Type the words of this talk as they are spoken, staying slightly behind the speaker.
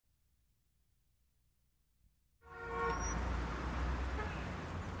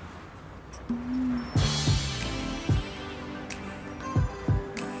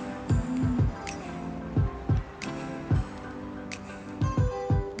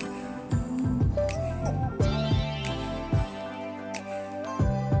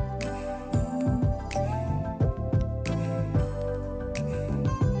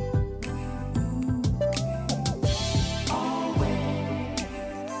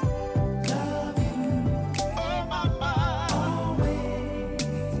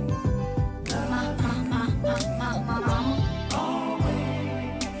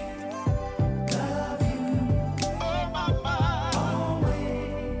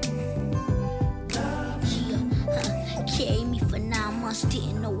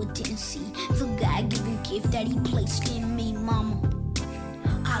Didn't know it, didn't see the God-given gift that he placed in me, mama.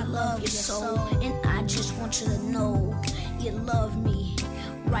 I love your soul, and I just want you to know you love me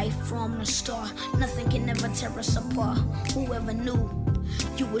right from the start. Nothing can ever tear us apart. Whoever knew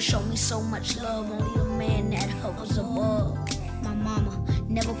you would show me so much love? Only a man that hovers above. My mama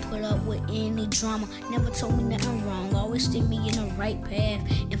never put up with any drama, never told me nothing wrong, always steered me in the right path.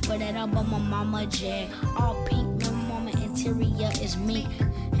 And for that I bought my mama a Jag, all pink. My mama interior is mink.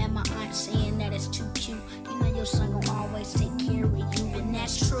 And my aunt saying that it's too cute. You know your son gon' always take care of you, and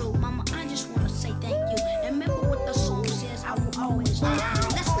that's true. Mama, I just wanna say thank you. And remember what the song says, I will always love you.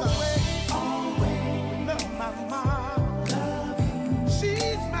 Let's go. Always love my mom. Love you.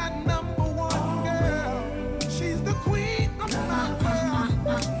 She's my number one girl. She's the queen of my world.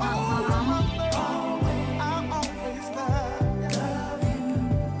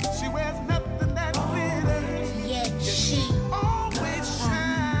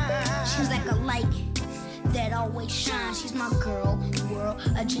 That always shines. She's my girl, world,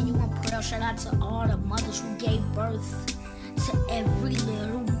 a genuine pearl. Shout out to all the mothers who gave birth to every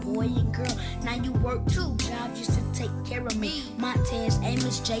little boy and girl. Now you work two jobs just to take care of me. Montez,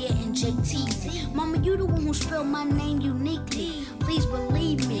 Amos, Jaya, and JT. Mama, you the one who spelled my name uniquely. Please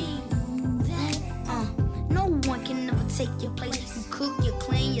believe me. No one can never take your place. You cook, you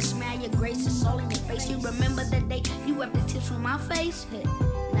clean, you smile, your grace is all in your face. You remember the day you wiped the tips from my face?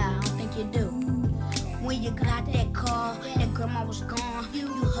 Nah, I don't think you do. When you got that call, that grandma was gone. You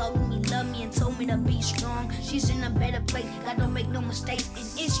hugged me, loved me, and told me to be strong. She's in a better place, God don't make no mistakes, and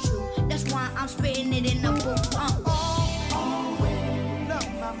it's true. That's why I'm spitting it in the book. Always love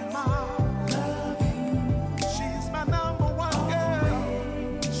my mom.